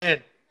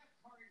And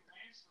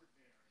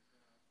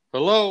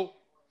hello.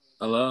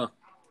 Hello.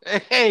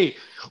 Hey,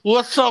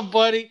 what's up,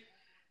 buddy?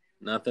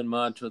 Nothing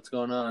much. What's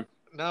going on?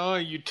 No,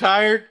 you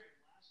tired?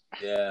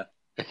 Yeah.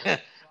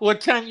 What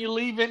time you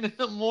leaving in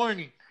the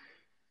morning?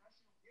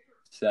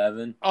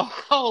 7. Oh,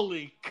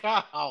 holy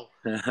cow!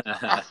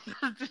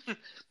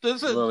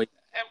 This is well, we,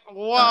 uh,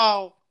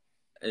 wow.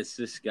 it's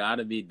just got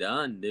to be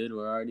done, dude.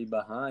 We're already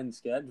behind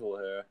schedule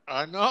here.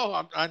 I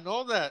know. I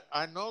know that.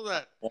 I know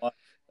that. What?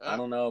 I Uh,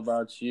 don't know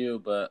about you,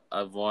 but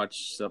I've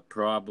watched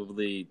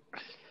probably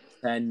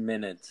 10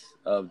 minutes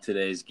of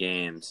today's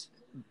games,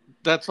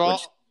 that's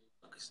which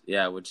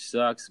all. which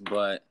sucks.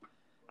 But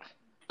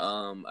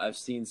I've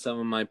seen some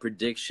of my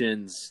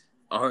predictions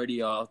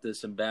already off to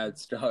some bad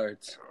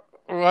starts.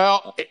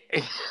 Well,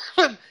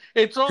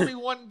 it's only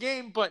one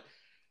game, but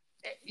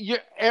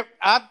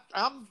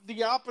I'm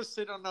the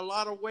opposite in a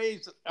lot of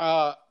ways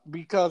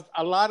because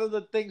a lot of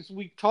the things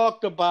we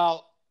talked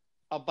about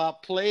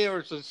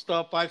players and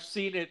stuff, I've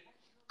seen it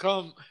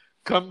come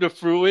come to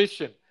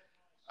fruition.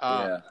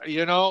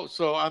 Yeah.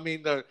 So I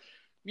mean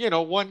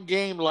one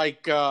game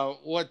like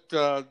what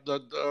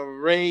the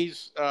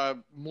Rays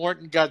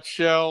Morton got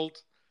shelled.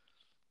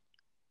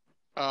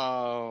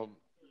 Um,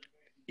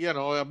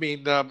 I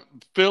mean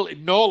Phil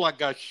Nola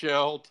got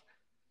shelled.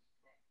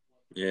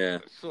 Yeah.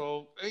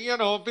 So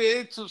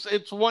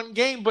it's one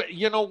game, but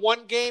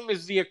one game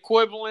is the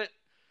equivalent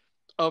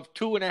of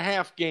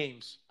 2.5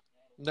 games.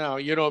 Now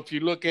if you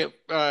look at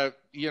a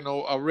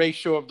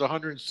ratio of the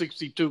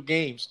 162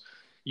 games,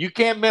 you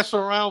can't mess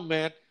around,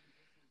 man.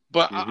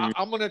 But hmm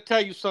I'm going to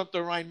tell you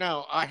something right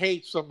now. I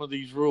hate some of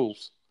these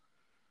rules.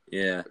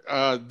 Yeah.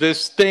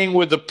 This thing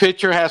where the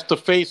pitcher has to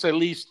face at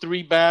least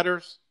three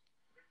batters.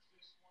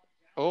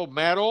 Oh,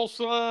 Matt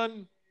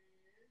Olson,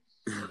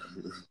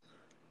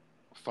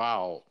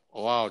 foul!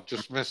 Wow,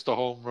 just missed a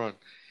home run.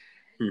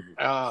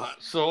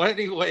 So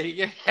anyway,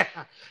 yeah.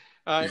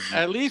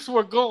 At least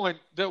we're going.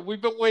 That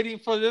we've been waiting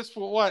for this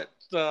for what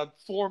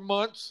 4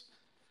 months.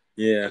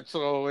 yeah.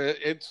 So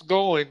it's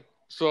going.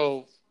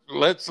 So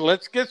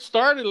let's get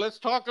started. Let's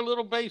talk a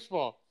little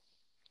baseball.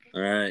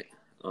 All right.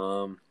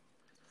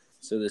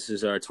 So this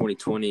is our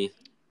 2020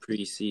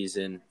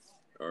 preseason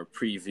or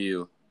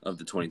preview of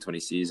the 2020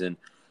 season.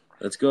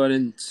 Let's go ahead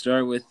and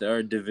start with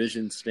our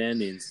division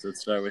standings.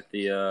 Let's start with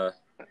the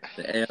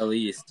AL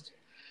East.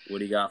 What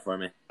do you got for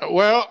me?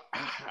 Well,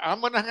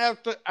 I'm gonna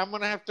have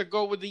to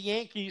go with the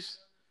Yankees,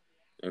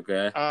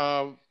 Okay.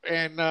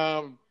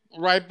 and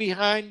right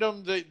behind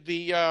them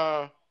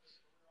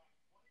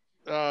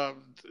uh,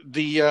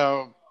 the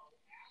uh,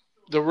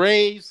 the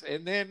Rays,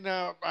 and then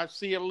I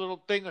see a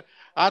little thing.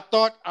 I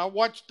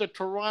watched the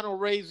Toronto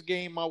Rays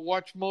game. I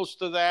watched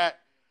most of that.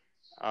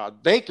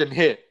 They can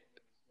hit.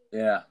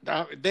 Yeah.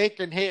 They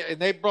can hit, and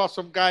they brought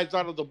some guys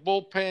out of the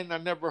bullpen I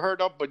never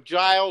heard of. But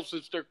Giles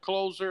is their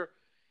closer,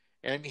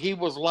 and he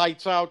was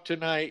lights out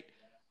tonight.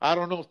 I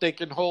don't know if they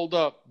can hold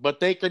up, but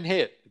they can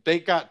hit. They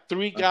got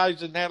three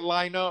guys in that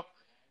lineup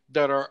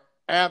that are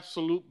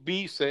absolute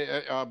beasts.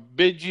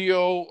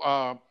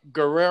 Biggio,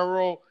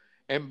 Guerrero,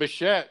 and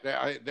Bichette.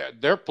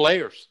 They're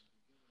players.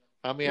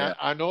 I mean, I, Yeah.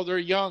 I know they're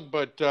young,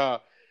 but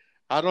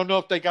I don't know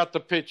if they got the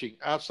pitching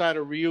outside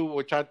of Ryu,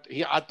 which I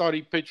thought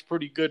he pitched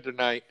pretty good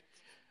tonight.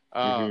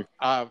 Uh, hmm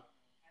uh,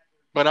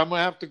 but I'm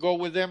gonna have to go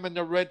with them and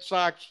the Red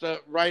Sox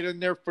right in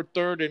there for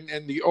third,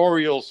 and the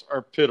Orioles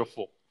are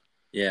pitiful.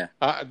 Yeah.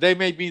 They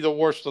may be the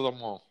worst of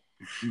them all.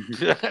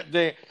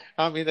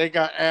 They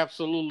got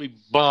absolutely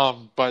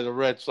bombed by the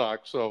Red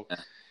Sox. So,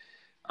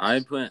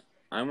 I went.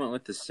 I went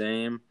with the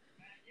same,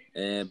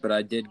 but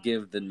I did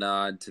give the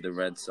nod to the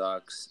Red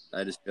Sox.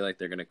 I just feel like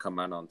they're gonna come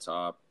out on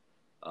top.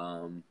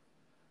 Um,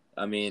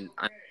 I mean,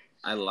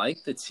 I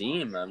like the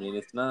team. I mean,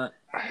 it's not,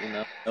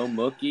 no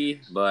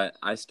Mookie, but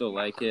I still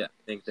like it.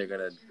 I think they're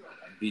going to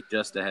be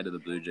just ahead of the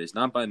Blue Jays.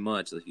 Not by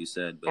much, like you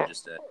said, but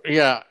just ahead.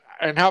 yeah,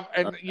 Uh,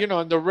 and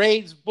the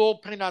Rays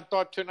bullpen I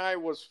thought tonight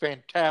was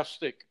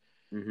fantastic.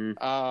 hmm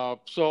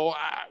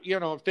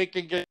If they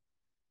can get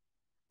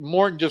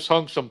Morton just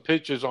hung some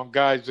pitches on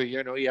guys that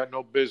he had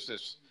no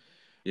business.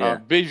 Yeah.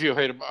 Biggio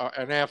hit him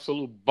an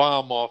absolute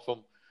bomb off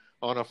him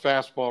on a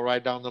fastball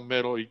right down the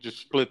middle. He just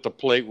split the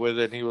plate with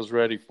it, and he was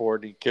ready for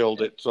it. He killed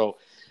Yeah. it. So,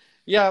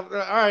 yeah. All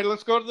right,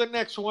 let's go to the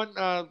next one.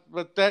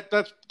 But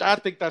that's I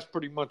think that's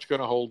pretty much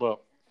going to hold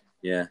up.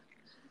 Yeah.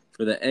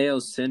 For the AL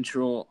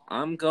Central,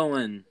 I'm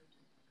going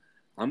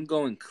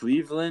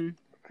Cleveland,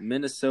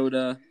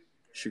 Minnesota,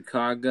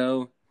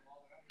 Chicago,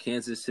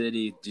 Kansas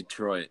City,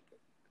 Detroit.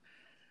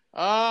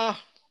 Uh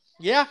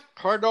yeah,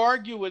 hard to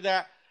argue with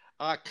that.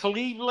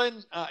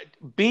 Cleveland,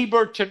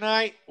 Bieber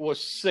tonight was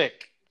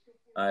sick.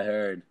 I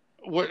heard.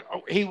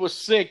 He was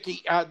sick.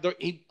 He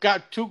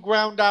got two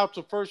ground outs,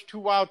 the first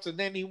two outs, and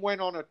then he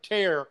went on a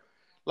tear,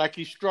 like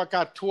he struck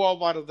out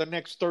 12 out of the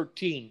next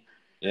 13.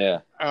 Yeah.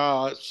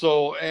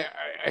 So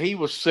he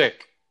was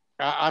sick.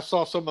 I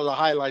saw some of the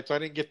highlights. I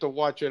didn't get to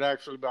watch it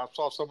actually, but I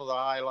saw some of the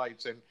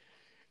highlights, and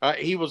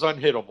he was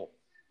unhittable.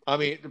 I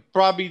mean,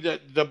 probably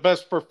the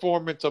best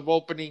performance of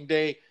opening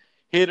day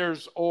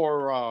hitters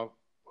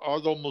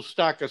although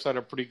Moustakas had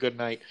a pretty good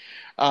night.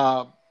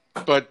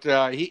 But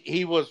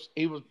he was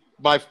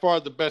by far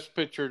the best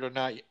pitcher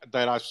tonight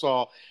that I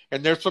saw.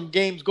 And there's some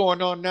games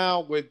going on now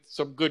with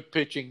some good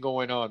pitching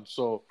going on.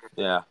 So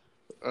Yeah.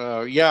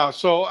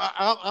 So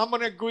I'm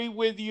going to agree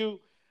with you.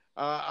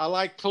 I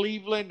like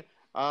Cleveland.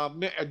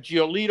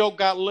 Giolito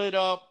got lit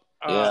up.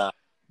 Yeah.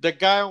 The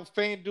guy on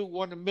FanDuel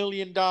won $1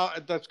 million.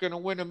 That's going to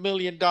win $1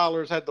 million.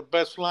 Had the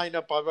best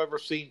lineup I've ever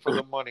seen for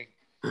the money.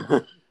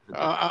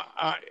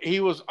 He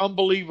was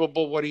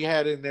unbelievable what he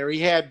had in there.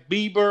 He had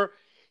Bieber.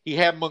 He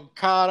had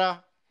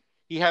Moncada.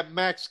 He had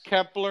Max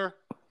Kepler.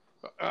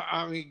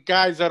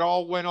 Guys that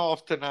all went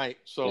off tonight.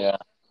 So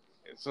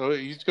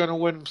he's going to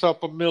win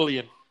himself $1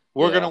 million.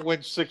 We're going to win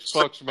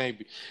 $6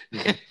 maybe.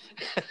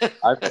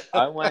 I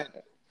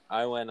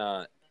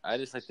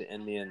just like the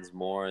Indians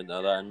more.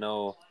 I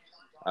know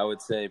I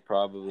would say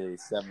probably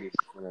 70%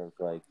 of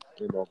like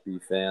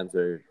MLB fans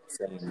are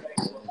saying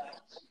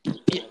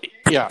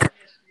yeah.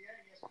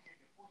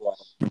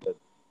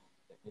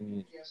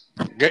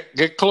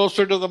 Get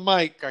closer to the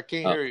mic. I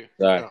can't hear you.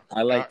 Sorry.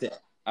 I like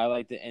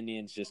the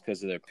Indians just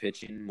because of their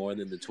pitching more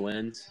than the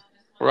Twins.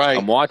 Right.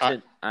 I'm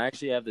watching. I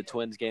actually have the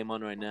Twins game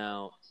on right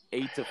now.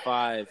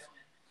 8-5,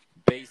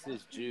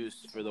 bases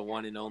juice for the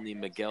one and only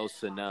Miguel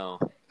Sano.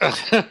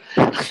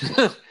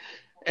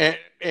 and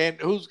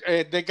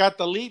they got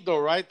the lead though,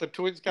 right? The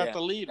Twins got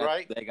the lead,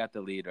 right? They got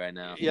the lead right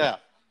now. Yeah.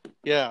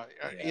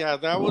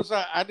 That was.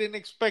 I didn't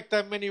expect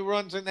that many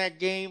runs in that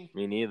game.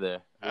 Me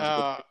neither.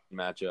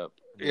 Matchup.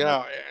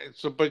 Yeah.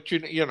 So, but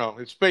you know,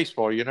 it's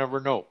baseball. You never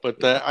know.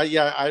 But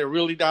I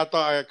really thought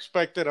I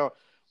expected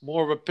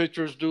more of a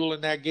pitcher's duel in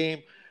that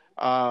game.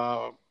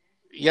 They're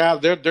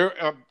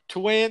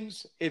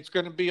Twins. It's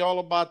going to be all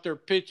about their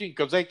pitching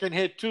because they can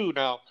hit too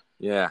now.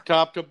 Yeah.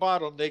 Top to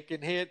bottom, they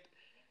can hit.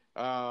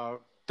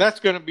 That's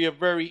going to be a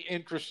very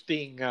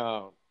interesting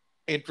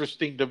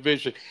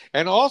division.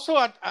 And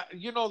also,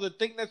 the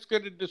thing that's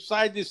going to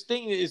decide this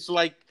thing is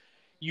like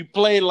you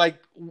play like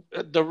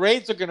the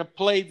Rays are going to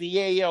play the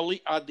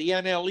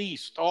NL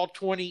East. All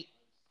 20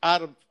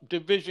 out of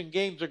division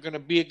games are going to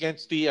be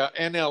against the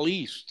NL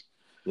East.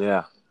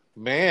 Yeah,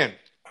 man,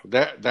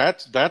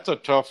 that's a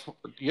tough.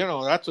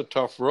 That's a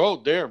tough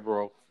road there,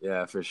 bro.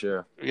 Yeah, for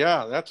sure.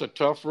 Yeah, that's a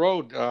tough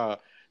road.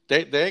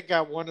 They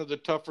got one of the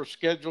tougher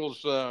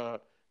schedules.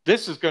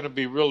 This is going to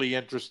be really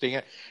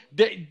interesting.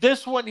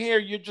 This one here,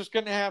 you're just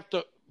going to have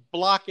to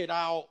block it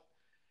out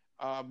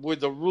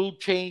with the rule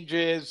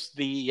changes,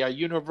 the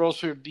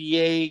universal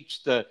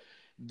DH, the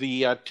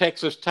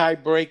Texas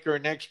tiebreaker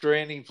and extra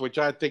innings, which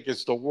I think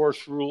is the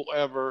worst rule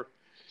ever.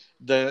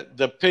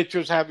 The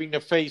pitchers having to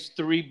face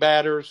 3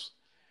 batters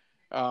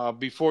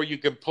before you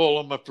can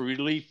pull them for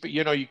relief.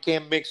 You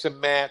can't mix and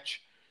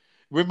match.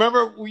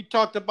 Remember, we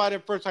talked about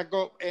it first.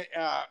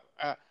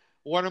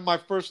 One of my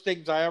first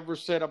things I ever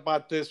said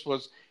about this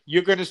was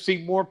you're going to see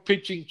more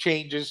pitching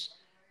changes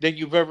than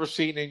you've ever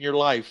seen in your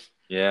life.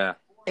 Yeah.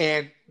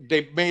 And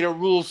they've made a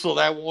rule so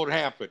that won't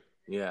happen.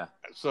 Yeah.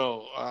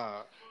 So,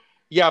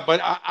 but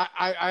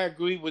I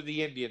agree with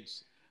the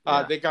Indians.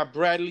 They got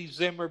Bradley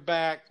Zimmer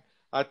back.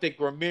 I think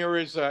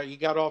Ramirez, he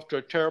got off to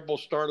a terrible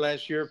start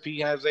last year. If he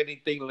has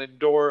anything,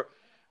 Lindor,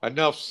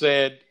 enough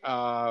said.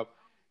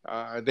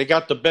 They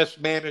got the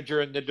best manager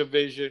in the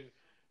division.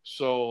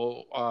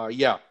 So,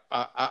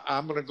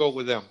 I'm going to go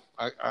with them.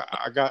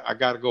 I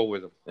got to go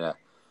with them. Yeah.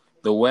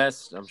 The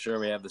West, I'm sure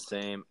we have the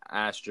same.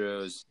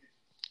 Astros,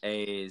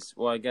 A's.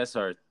 Well, I guess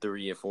our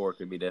 3 or 4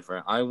 could be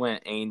different. I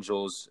went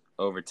Angels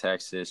over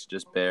Texas,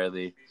 just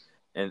barely.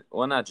 And,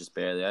 well, not just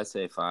barely. I'd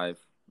say 5,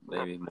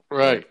 maybe more.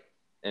 Right.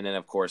 And then,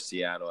 of course,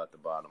 Seattle at the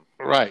bottom.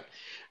 Right.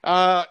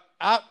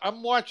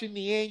 I'm watching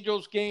the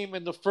Angels game.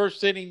 In the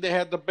first inning, they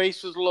had the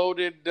bases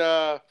loaded, 2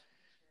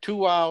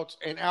 outs,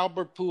 and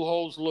Albert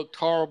Pujols looked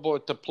horrible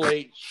at the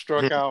plate,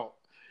 struck out.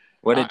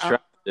 What did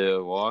Trout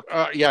do? Walk?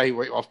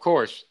 Of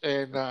course.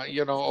 And,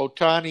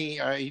 Ohtani,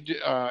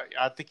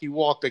 I think he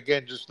walked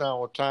again just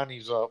now.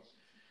 Ohtani's up.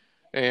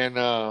 And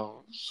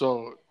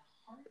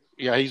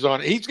he's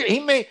on. He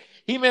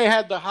may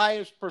have the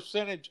highest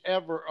percentage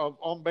ever of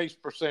on-base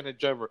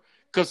percentage ever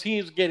because he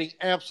is getting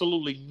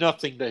absolutely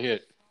nothing to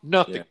hit.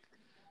 Nothing.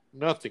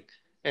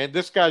 And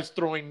this guy's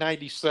throwing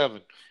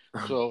 97.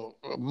 So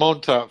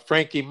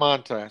Frankie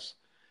Montas.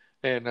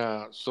 And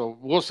so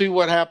we'll see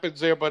what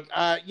happens there. But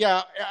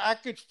I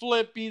could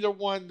flip either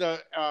one,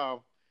 the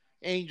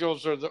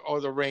Angels or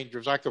the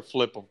Rangers. I could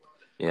flip them.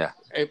 Yeah.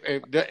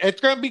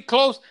 It's going to be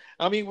close.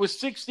 I mean, with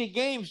 60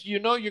 games, you're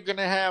going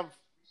to have,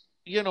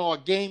 a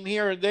game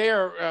here or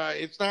there.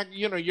 It's not,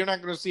 you're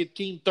not going to see a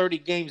team 30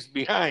 games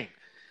behind,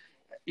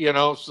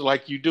 so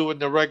like you do in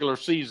the regular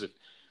season.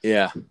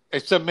 Yeah.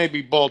 Except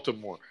maybe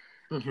Baltimore.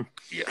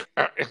 Yeah.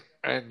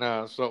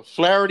 And so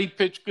Flaherty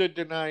pitched good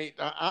tonight.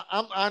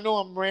 I know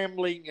I'm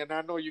rambling, and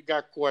I know you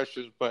got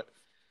questions, but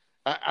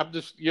I'm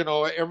just,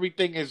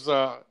 everything is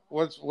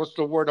what's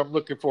the word I'm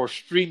looking for?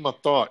 Stream of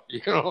thought.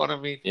 You know what I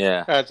mean?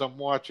 Yeah. As I'm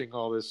watching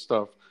all this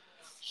stuff.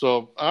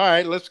 So, all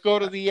right, let's go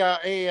to the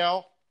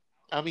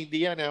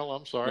the NL.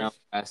 I'm sorry. No,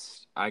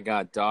 I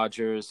got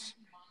Dodgers,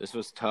 This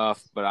was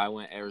tough, but I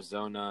went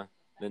Arizona,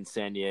 then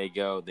San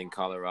Diego, then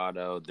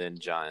Colorado, then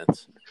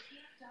Giants.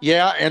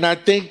 Yeah, and I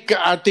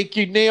think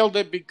you nailed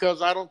it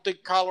because I don't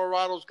think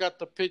Colorado's got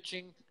the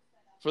pitching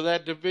for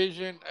that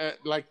division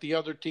like the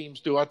other teams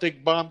do. I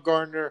think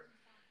Baumgartner,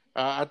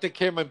 I think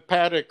him and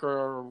Paddock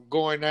are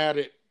going at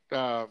it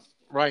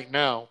right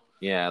now.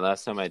 Yeah,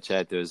 last time I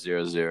checked, it was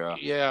 0-0.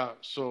 Yeah,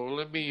 so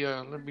let me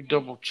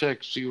double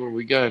check, see what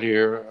we got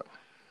here.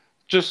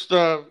 Just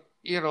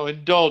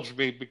indulge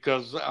me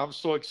because I'm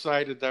so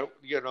excited that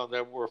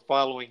that we're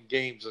following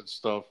games and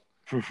stuff,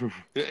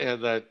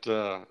 and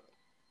that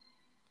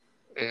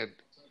and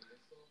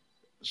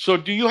so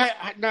do you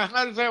have now?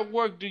 How does that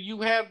work? Do you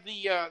have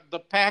the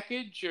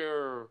package,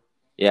 or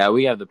Yeah,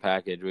 we have the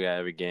package. We got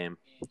every game.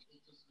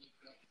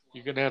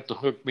 you're gonna have to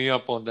hook me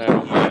up on that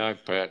on my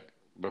iPad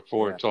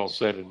before Yeah. it's all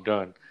said and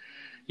done?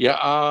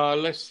 Yeah,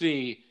 let's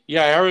see.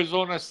 Yeah,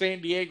 Arizona,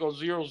 San Diego,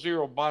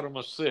 0-0, bottom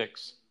of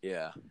 6.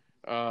 Yeah.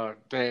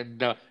 Then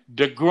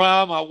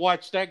DeGrom, I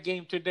watched that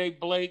game today,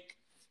 Blake.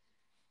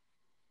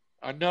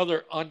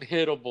 Another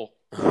unhittable.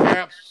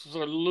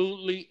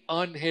 Absolutely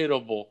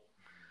unhittable.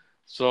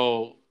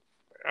 So,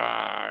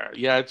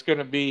 yeah, it's going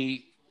to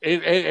be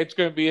it's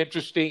going to be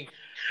interesting.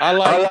 I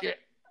like it.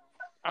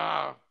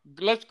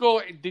 Let's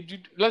go.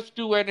 Let's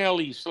do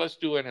NL East. Let's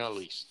do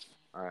NL East.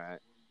 All right.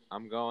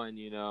 I'm going,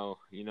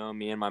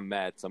 me and my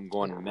Mets. I'm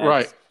going Mets.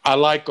 Right. I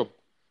like them.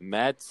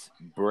 Mets,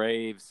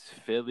 Braves,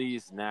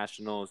 Phillies,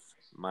 Nationals,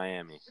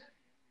 Miami.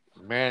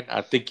 Man,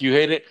 I think you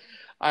hit it.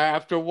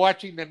 After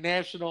watching the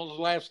Nationals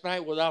last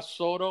night without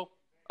Soto.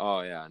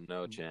 Oh, yeah,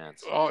 no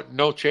chance. Oh,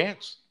 no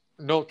chance.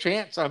 No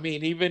chance. I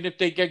mean, even if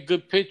they get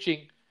good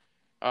pitching,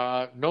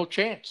 no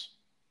chance.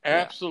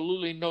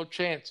 Absolutely no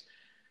chance.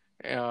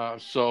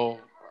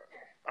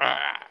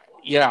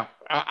 Yeah,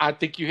 I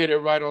think you hit it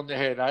right on the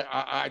head.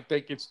 I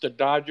think it's the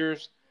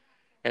Dodgers,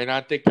 and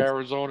I think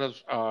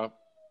Arizona's are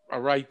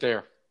right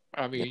there.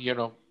 I mean,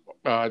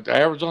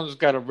 Arizona's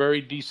got a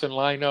very decent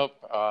lineup.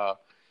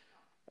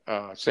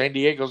 San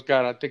Diego's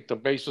got, I think, the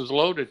bases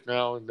loaded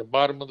now in the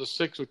bottom of the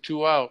 6 with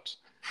 2 outs.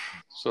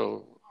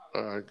 So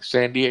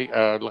San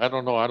Diego, I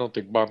don't know. I don't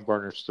think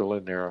Baumgartner's still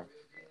in there.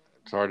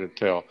 It's hard to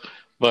tell.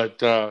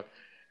 But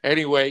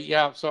anyway,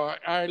 yeah. So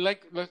I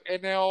like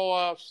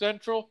NL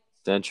Central.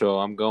 Central,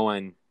 I'm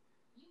going.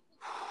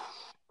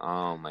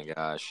 Oh my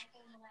gosh,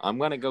 I'm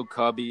gonna go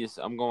Cubbies.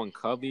 I'm going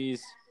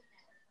Cubbies.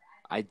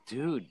 I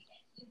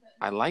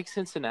like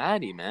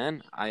Cincinnati,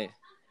 man.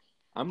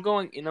 I'm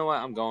going. You know what?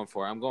 I'm going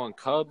for. I'm going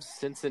Cubs,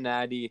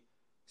 Cincinnati,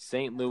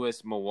 St.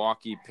 Louis,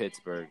 Milwaukee,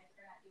 Pittsburgh.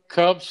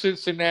 Cubs,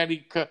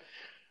 Cincinnati.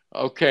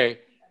 Okay,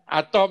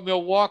 I thought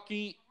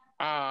Milwaukee.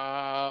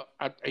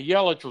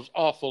 Yelich was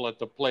awful at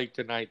the plate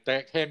tonight.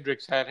 That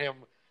Hendricks had him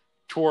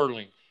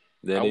twirling.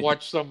 I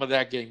watched some of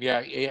that game.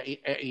 Yeah,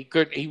 he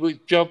could. He was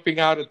jumping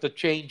out at the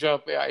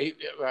changeup.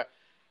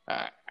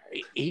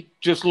 He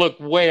just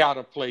looked way out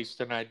of place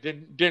tonight.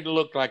 Didn't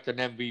look like an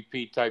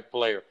MVP type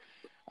player.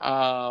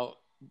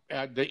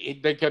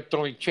 They kept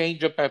throwing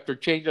changeup after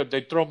changeup.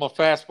 They throw him a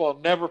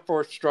fastball, never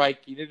for a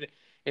strike. He didn't.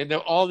 And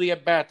all the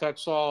at bats I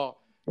saw,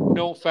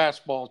 no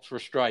fastballs for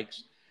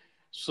strikes.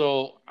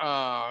 So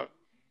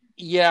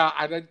yeah,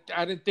 I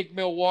didn't think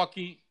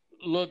Milwaukee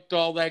looked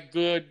all that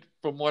good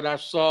from what I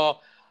saw.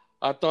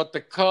 I thought the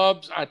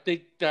Cubs, I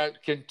think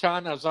that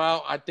Quintana's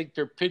out. I think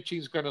their pitching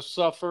is going to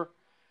suffer.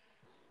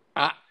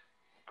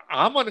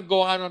 I'm going to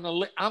go out on a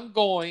list. I'm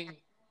going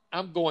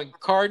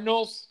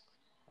Cardinals,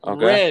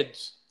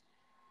 Reds,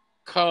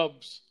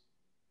 Cubs.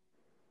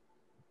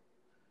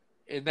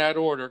 In that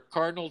order.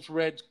 Cardinals,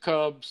 Reds,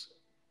 Cubs,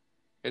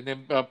 and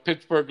then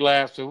Pittsburgh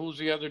last. So who's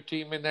the other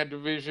team in that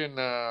division?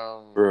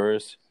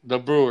 Brewers. The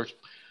Brewers.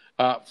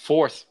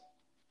 Fourth.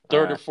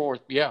 Third or fourth.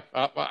 Yeah.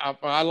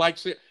 I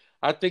like it.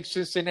 I think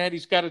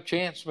Cincinnati's got a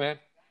chance, man.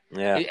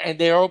 Yeah. And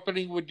they're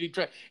opening with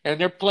Detroit. And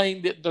they're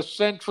playing the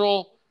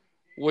Central,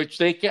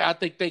 which I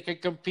think they can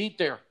compete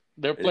there.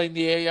 They're playing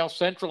the AL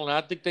Central, and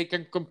I think they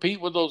can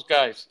compete with those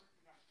guys.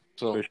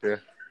 So. For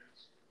sure.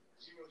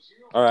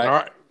 All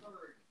right.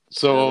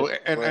 So,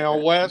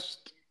 and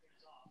West.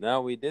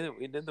 No, we did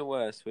the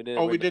West. We did.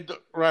 We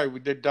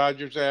did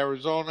Dodgers,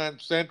 Arizona, and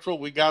Central.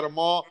 We got them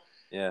all.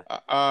 Yeah.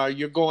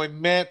 You're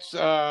going Mets.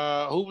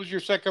 Who was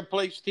your second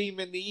place team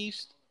in the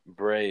East?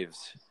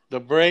 Braves. The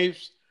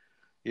Braves.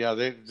 Yeah,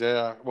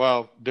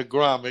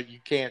 DeGrom. You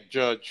can't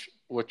judge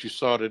what you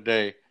saw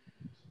today,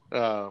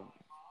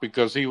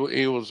 because he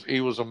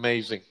was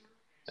amazing.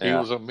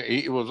 Yeah.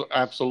 He was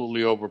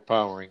absolutely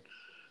overpowering.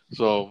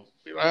 So.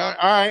 All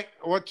right.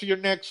 What's your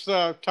next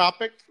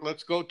topic?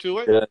 Let's go to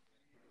it.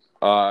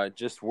 Yeah.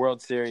 Just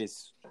World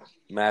Series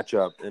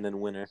matchup and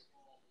then winner.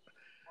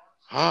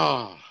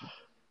 I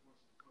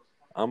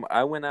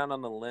went out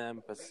on a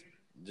limb. I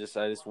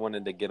just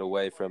wanted to get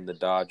away from the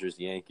Dodgers,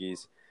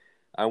 Yankees.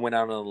 I went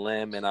out on a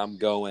limb, and I'm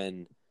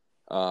going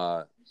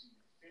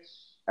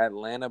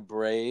Atlanta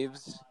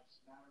Braves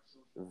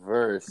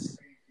versus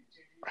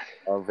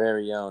our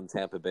very own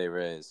Tampa Bay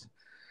Rays.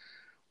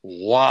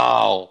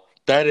 Wow,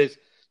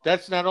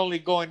 that's not only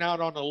going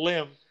out on a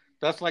limb,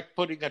 That's like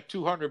putting a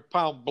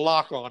 200-pound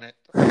block on it,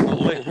 on the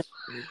lips.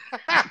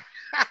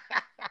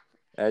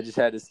 I just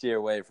had to steer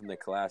away from the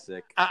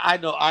classic. I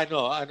know,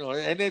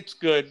 and it's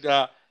good.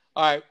 All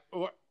right,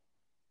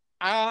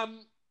 um,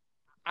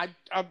 I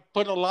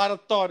put a lot of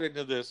thought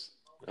into this,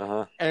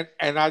 and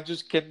I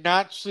just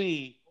cannot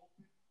see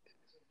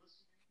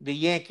the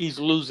Yankees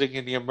losing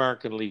in the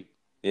American League.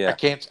 Yeah,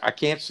 I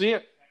can't see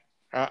it.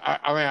 I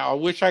mean, I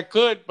wish I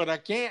could, but I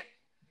can't.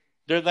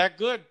 They're that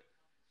good,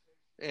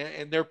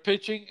 and their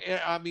pitching.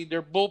 I mean,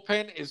 their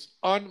bullpen is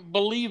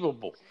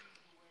unbelievable.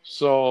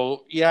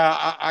 So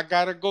yeah, I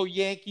gotta go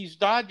Yankees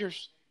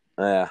Dodgers.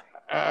 yeah,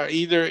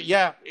 Either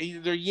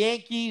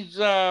Yankees,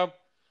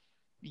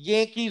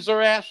 Yankees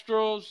or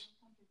Astros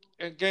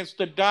against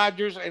the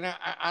Dodgers, and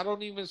I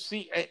don't even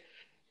see.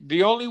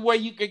 The only way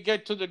you can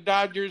get to the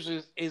Dodgers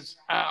is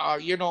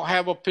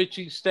have a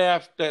pitching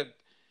staff that,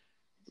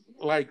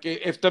 like,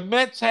 if the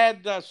Mets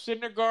had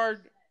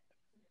Syndergaard,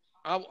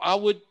 I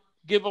would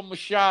give them a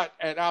shot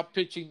at out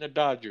pitching the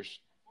Dodgers.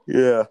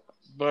 yeah.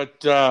 But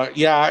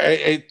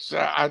it's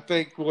I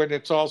think when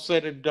it's all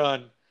said and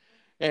done,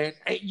 and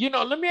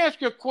let me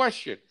ask you a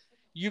question: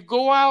 you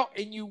go out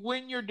and you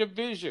win your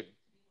division.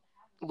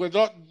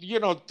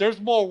 There's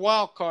more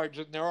wild cards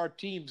than there are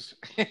teams.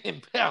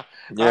 Yeah.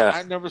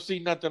 I never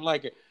seen nothing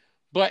like it.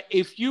 But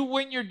if you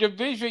win your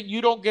division,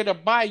 you don't get a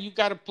bye. You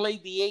got to play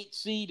the 8th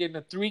seed in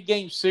a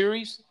 3-game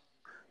series.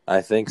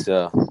 I think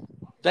so.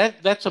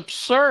 That's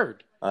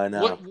absurd. I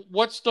know.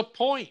 What's the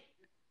point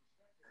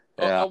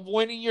of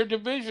winning your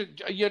division?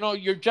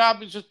 Your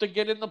job is just to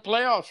get in the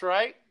playoffs,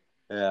 right?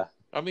 Yeah.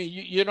 I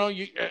mean,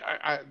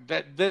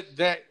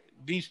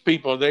 these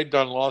people, they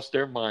done lost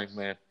their mind,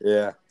 man.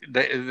 Yeah.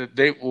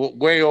 They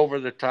way over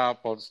the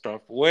top on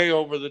stuff, way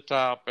over the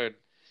top, and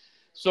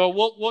so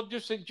we'll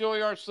just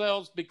enjoy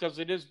ourselves because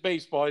it is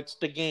baseball. It's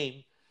the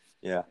game.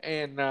 Yeah.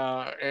 And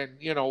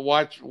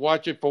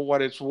watch it for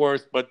what it's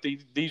worth. But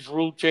these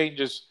rule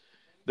changes,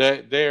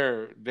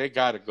 they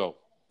got to go.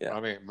 Yeah. I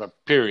mean,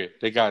 period.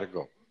 They got to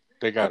go.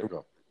 They got to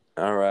go.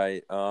 All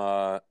right.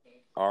 Our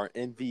AL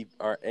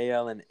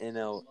and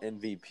NL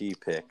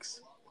MVP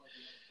picks.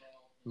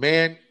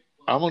 Man,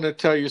 I'm going to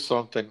tell you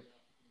something.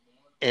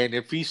 And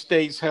if he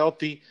stays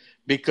healthy,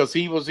 because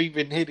he was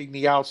even hitting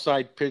the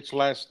outside pitch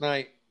last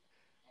night,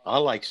 I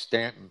like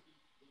Stanton.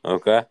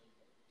 Okay.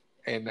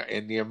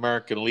 In the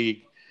American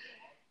League.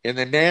 In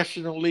the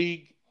National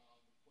League,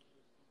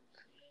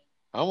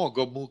 I want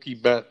to go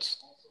Mookie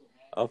Betts.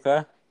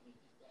 Okay.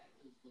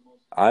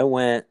 I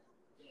went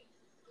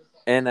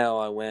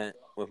NL. I went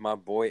with my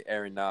boy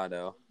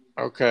Arenado.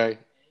 Okay.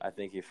 I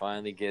think he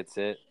finally gets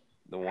it.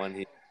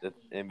 The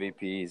MVP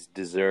he's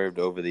deserved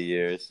over the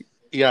years.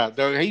 Yeah,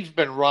 he's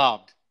been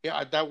robbed.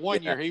 Yeah, that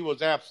one year he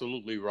was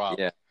absolutely robbed.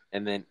 Yeah.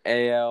 And then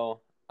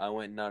AL, I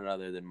went none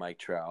other than Mike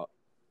Trout.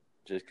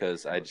 Just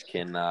because I just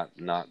cannot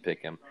not pick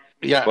him.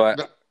 Yeah.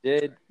 But I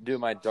did do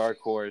my dark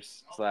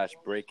horse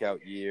 /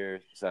 breakout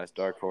year /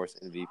 dark horse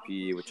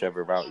MVP,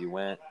 whichever route you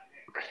went.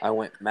 I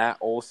went Matt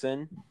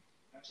Olson.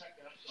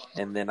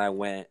 And then I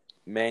went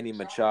Manny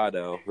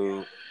Machado,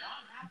 who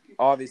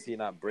obviously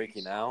not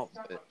breaking out,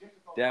 but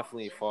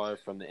definitely far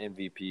from the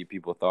MVP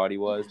people thought he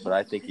was. But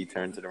I think he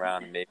turns it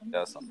around and maybe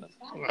does something.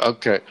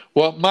 Okay.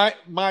 Well, my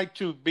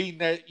two, being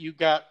that you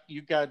got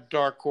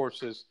dark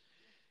horses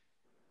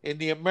in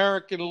the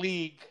American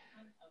League.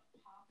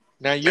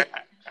 Now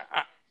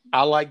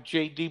I like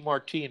J.D.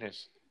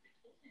 Martinez.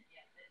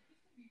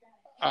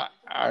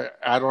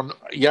 I don't know.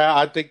 Yeah,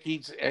 I think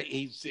he's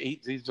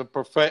a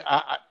perfect.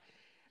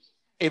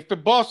 If the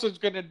Boston's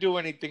going to do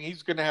anything,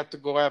 he's going to have to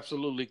go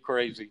absolutely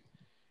crazy.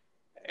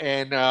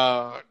 And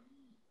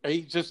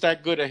he's just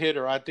that good a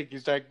hitter. I think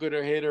he's that good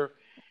a hitter.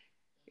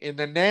 In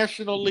the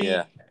National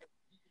League,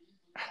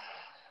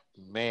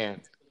 man,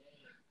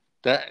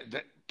 it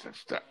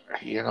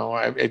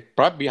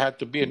probably had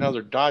to be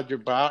another Dodger,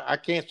 but I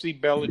can't see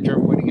Bellinger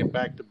winning it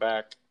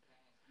back-to-back.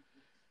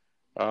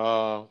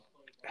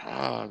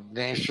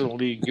 National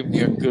League, give me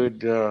a good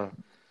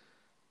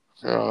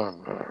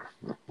the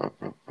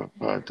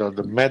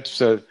Mets.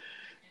 The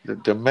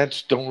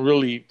Mets don't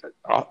really.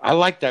 I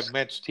like that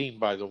Mets team,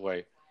 by the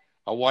way.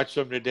 I watched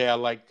them today. I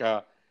like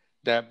that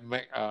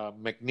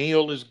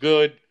McNeil is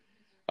good.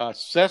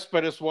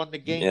 Cespedes won the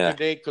game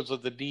today because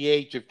of the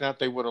DH. If not,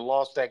 they would have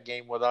lost that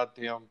game without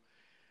him.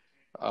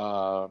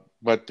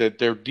 But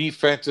their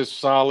defense is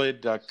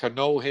solid.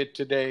 Cano hit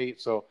today.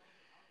 So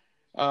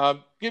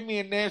give me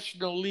a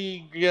National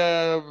League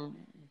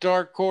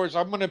dark horse.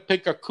 I'm going to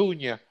pick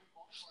Acuna.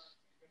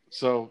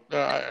 So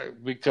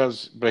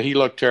but he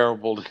looked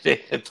terrible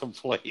today at the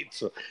plate.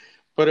 So,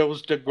 but it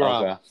was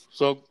DeGrom. Okay.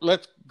 So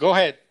let's go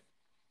ahead.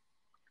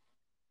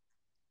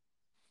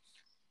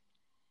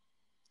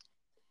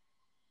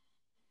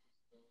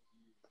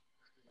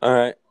 All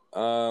right.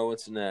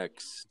 What's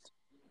next?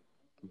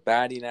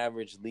 Batting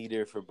average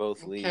leader for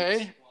both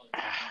leagues.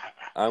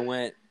 I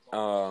went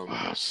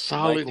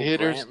solid Michael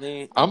hitters.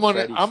 Brantley, I'm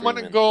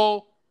gonna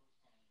go.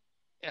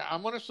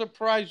 I'm gonna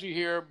surprise you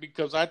here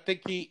because I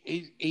think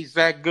he's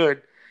that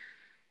good.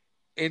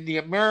 In the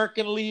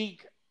American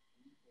League,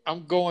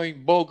 I'm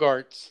going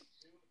Bogarts.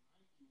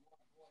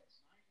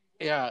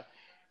 Yeah.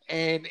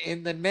 And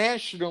in the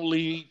National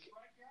League,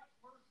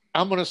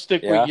 I'm going to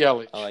stick with Yeah, I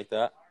Yelich. like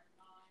that.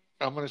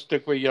 I'm going to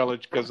stick with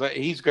Yelich because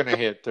he's going to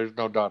hit. There's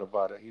no doubt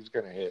about it. He's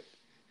going to hit.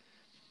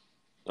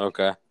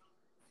 Okay.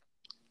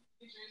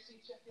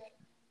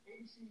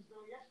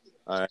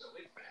 All right.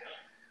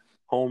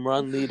 Home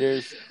run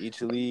leaders,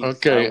 each leagues. I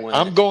Okay, I'm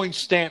went going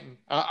Stanton.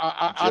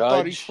 I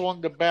thought he Judge swung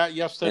the bat and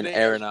yesterday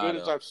as good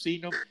as Arenado. I've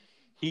seen him.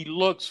 He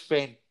looks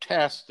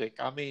fantastic.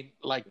 I mean,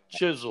 like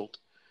chiseled.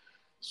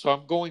 So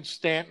I'm going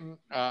Stanton,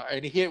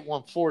 and he hit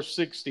one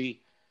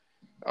 460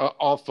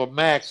 off of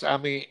Max. I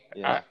mean, I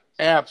Yeah.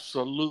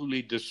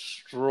 absolutely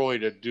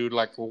destroyed it, dude.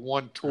 Like a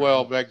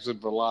 112 exit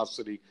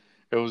velocity.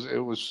 It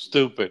was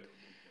stupid.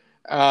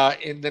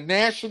 In the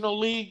National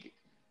League,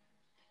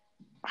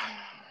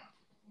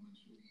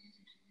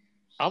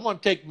 I'm going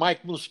to take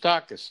Mike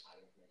Moustakas.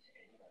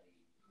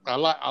 I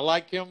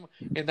like him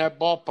in that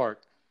ballpark.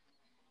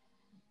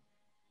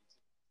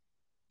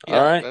 All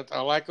Yeah, right.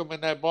 I like him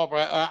in that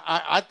ballpark.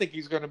 I think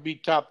he's going to be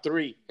top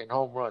 3 in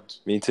home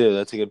runs. Me too.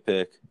 That's a good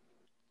pick.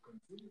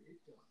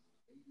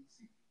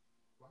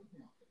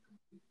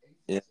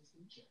 Yeah.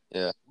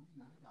 Yeah.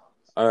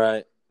 All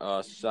right.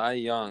 Cy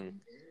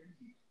Young.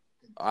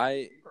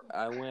 I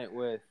went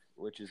with,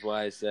 which is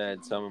why I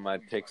said some of my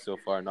picks so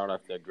far not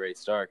off to a great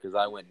start, because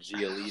I went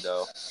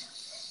Giolito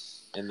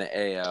in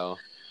the AL,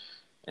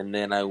 and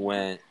then I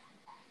went.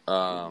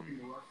 I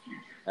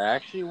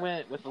actually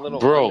went with a little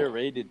Bro,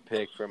 underrated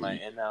pick for my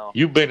NL.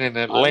 you've been in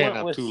I went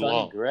Atlanta with too Sonny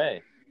long.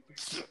 Gray.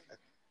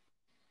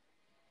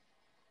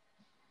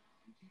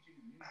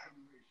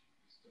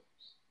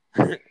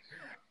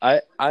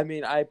 I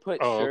mean I put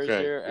Oh, okay.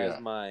 Scherzer as Yeah.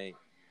 my.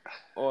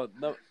 Oh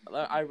no,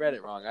 I read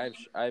it wrong. I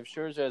have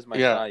Scherzer as my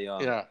Yeah. Cy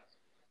Young. Yeah.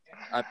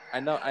 I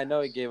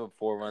know he gave up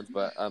 4 runs,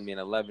 but I mean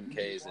 11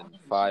 Ks and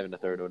 5 in the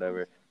third or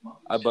whatever.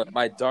 But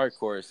my dark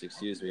horse,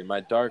 my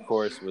dark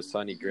horse was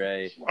Sonny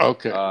Gray.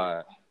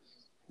 Okay.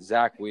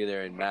 Zach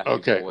Wheeler and Matthew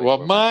Okay. Boyd Well,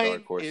 were my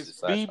dark mine is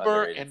horses /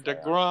 Bieber underrated and for him.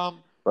 DeGrom,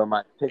 But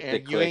my pick that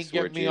and you ain't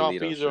clicks were getting me off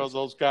Giolito, either of Scherzer.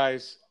 those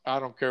guys. I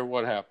don't care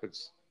what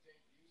happens.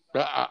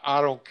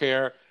 I don't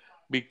care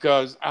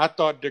because I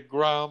thought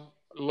DeGrom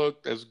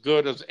looked as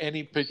good as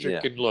any pitcher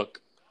Yeah. can look.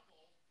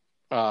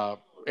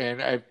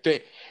 And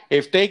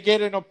if they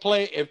get in the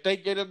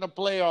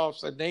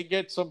playoffs and they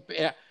get some,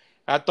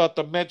 I thought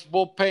the Mets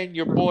bullpen,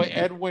 your boy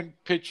Edwin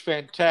pitched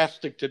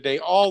fantastic today.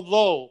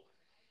 Although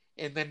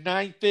in the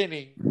 9th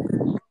inning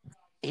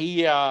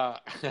he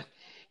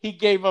he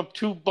gave up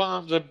 2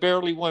 bombs that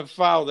barely went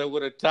foul that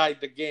would have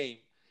tied the game.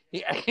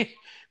 He,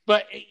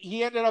 but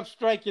he ended up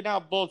striking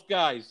out both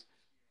guys.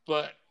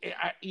 But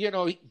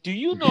do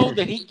you know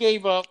that he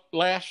gave up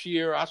last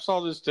year? I saw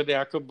this today.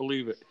 I couldn't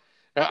believe it.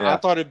 I Yeah.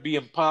 thought it'd be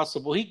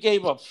impossible. He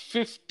gave up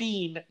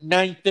 15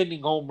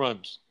 9th-inning home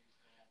runs.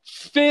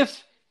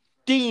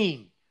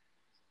 15.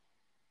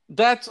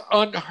 That's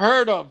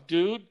unheard of,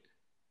 dude.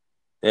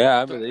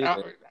 Yeah, I believe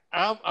it.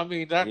 I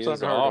mean, that's He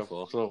was unheard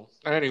awful. of. So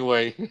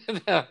anyway,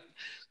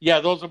 yeah,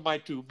 those are my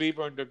two,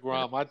 Bieber and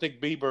DeGrom. I think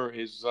Bieber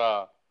is,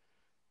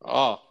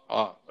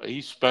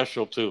 he's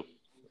special too.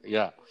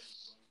 Yeah.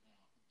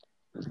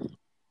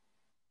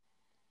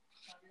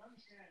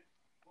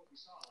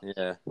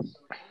 Yeah.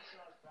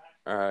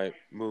 All right,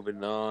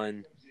 moving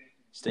on.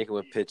 Sticking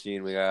with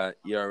pitching, we got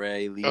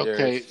ERA leaders.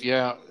 Okay.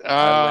 Yeah.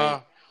 I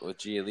went with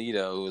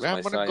Giolito, who was my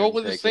I'm going to Cy go Young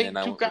with the pick, and same then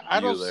I two went guys. with I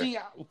don't Bueller. see,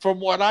 from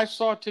what I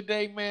saw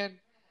today, man,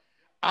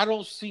 I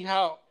don't see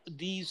how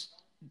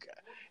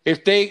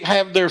if they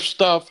have their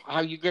stuff,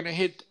 how you're going to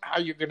hit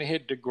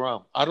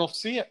DeGrom. I don't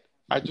see it.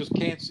 I just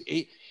can't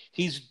see.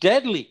 He's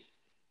deadly.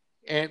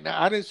 And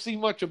I didn't see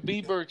much of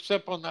Bieber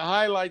except on the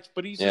highlights,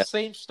 but he's the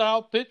same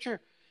style pitcher.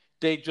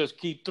 They just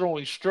keep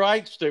throwing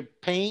strikes. They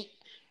paint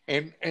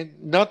and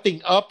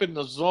nothing up in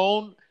the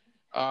zone.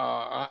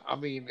 I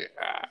mean,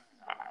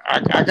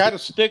 I got to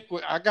stick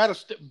with.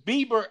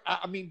 Bieber.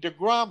 I mean,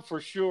 DeGrom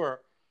for sure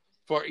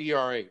for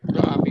ERA.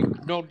 I mean,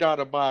 no doubt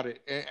about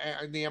it.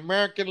 In the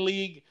American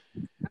League,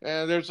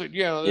 there's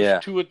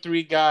 2 or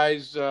 3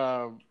 guys.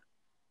 I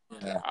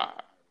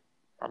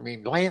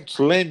mean, Lance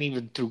Lynn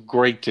even threw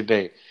great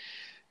today.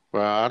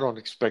 Well, I don't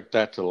expect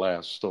that to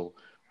last. So,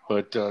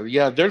 but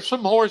there's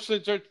some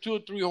horses. There's 2 or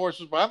 3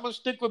 horses, but I'm gonna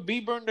stick with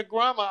Bieber and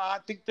DeGrom. I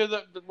think they're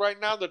right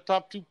now the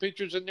top 2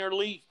 pitchers in their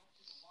league.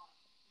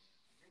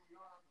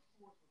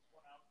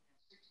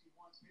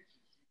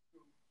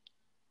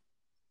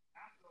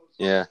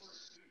 Yeah.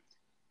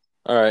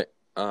 All right.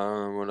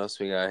 What else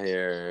we got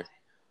here?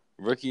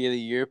 Rookie of the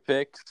Year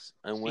picks.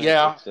 I went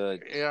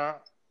with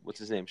what's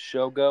his name?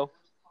 Shogo,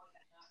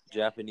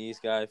 Japanese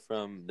guy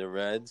from the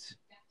Reds.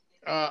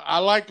 I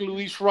like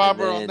Luis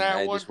Robert on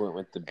that one. I just went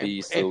with the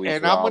beast, and Luis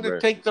I'm Robert. going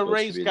to take the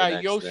race guy,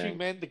 Yoshi, thing.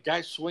 man. The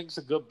guy swings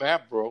a good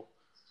bat, bro.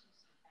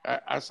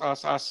 I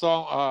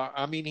saw.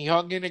 I mean, he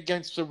hung in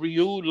against the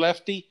Ryu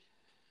lefty.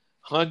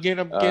 Hung in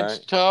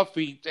against tough.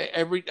 He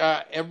every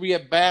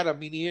at bat. I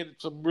mean, he hit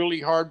some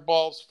really hard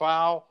balls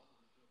foul.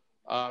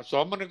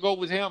 So I'm going to go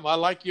with him. I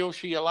like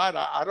Yoshi a lot.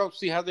 I don't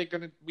see how they're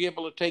going to be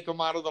able to take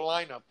him out of the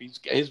lineup.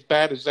 His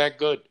bat is that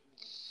good.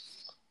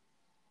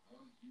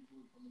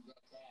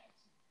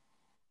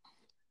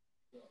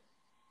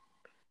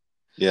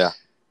 Yeah.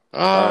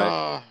 All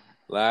right.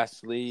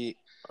 Lastly,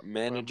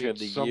 manager of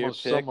the year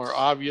picks. Some are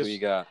obvious. Who you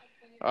got?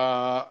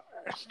 I'm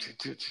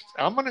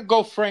going to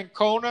go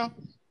Francona.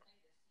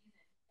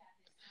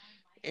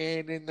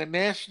 And in the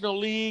National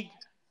League,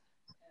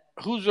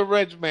 who's the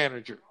Reds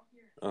manager?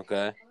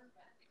 Okay.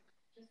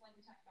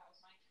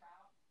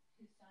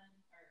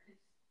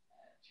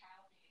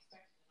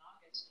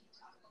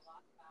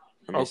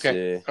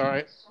 Okay. All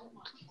right.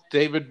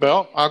 David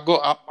Bell. I'll go.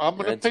 I'm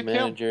going to pick him. Reds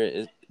manager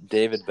is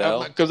David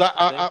Bell. Because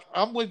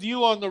I'm with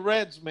you on the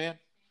Reds, man.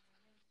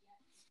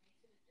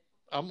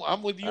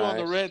 I'm with you on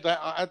the Reds.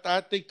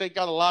 I think they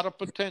got a lot of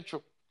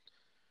potential.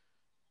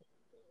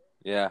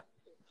 Yeah.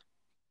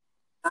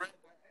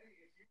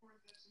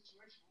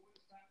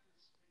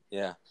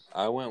 Yeah.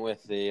 I went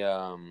with the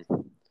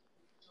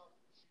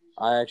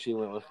I actually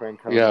went with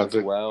Francona as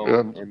well,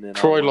 and then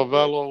Troy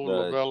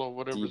Lavello,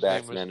 whatever his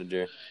name is.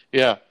 Manager.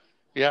 Yeah.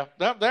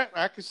 That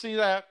I can see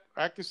that.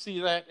 And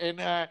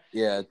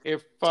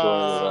if Troy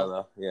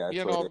Lavello. Yeah,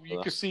 you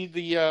can see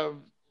the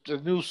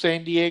new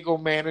San Diego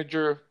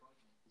manager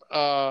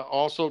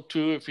also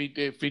too if he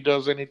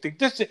does anything.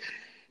 This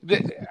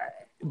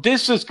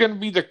is going to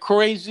be the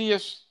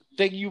craziest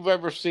thing you've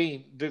ever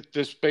seen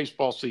this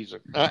baseball season.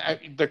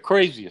 The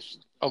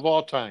craziest of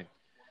all time.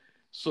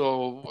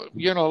 So,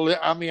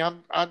 I mean,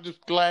 I'm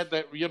just glad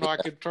that, I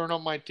can turn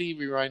on my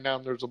TV right now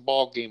and there's a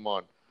ball game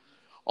on.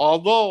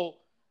 Although,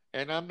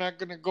 and I'm not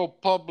going to go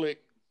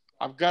public,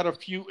 I've got a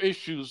few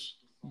issues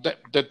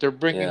that they're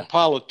bringing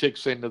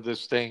politics into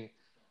this thing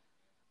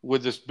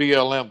with this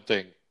BLM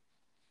thing.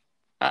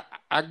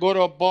 I go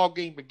to a ball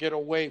game to get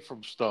away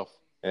from stuff.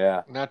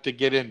 Yeah. Not to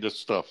get into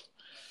stuff.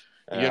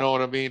 Yeah. You know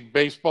what I mean?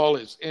 Baseball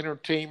is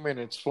entertainment.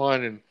 It's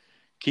fun. And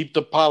keep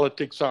the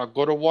politics out.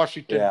 Go to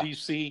Washington,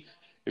 D.C.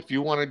 If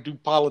you want to do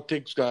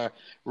politics,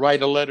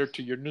 write a letter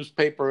to your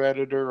newspaper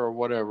editor or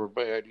whatever.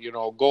 But,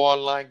 go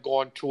online, go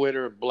on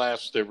Twitter, and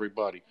blast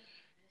everybody.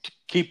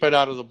 Keep it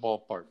out of the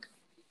ballpark,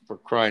 for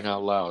crying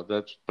out loud.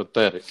 That's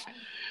pathetic.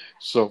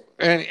 So,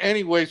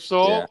 anyway,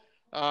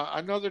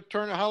 another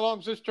tournament. How long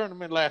does this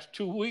tournament last?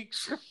 2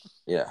 weeks?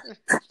 Yeah.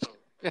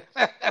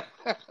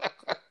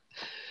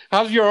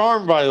 How's your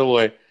arm, by the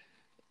way?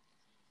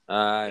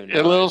 A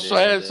little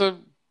sad,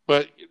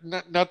 but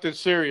nothing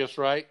serious,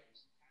 right?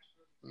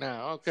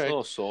 No, okay. It's a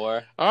little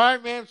sore. All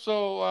right, man.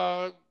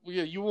 So,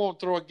 you won't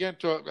throw again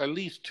till at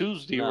least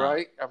Tuesday,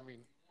 right? I mean,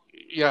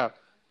 yeah.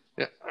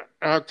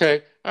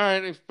 Okay. All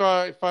right. If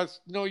I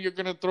know you're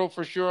gonna throw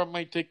for sure, I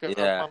might take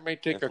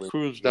a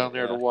cruise down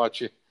there to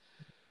watch it.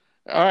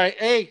 All right.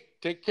 Hey,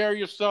 take care of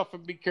yourself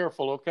and be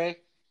careful. Okay.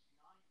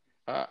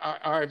 All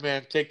right,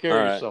 man. Take care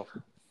of yourself.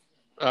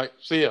 All right.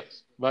 See ya.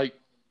 Bye.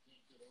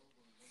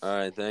 All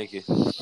right. Thank you.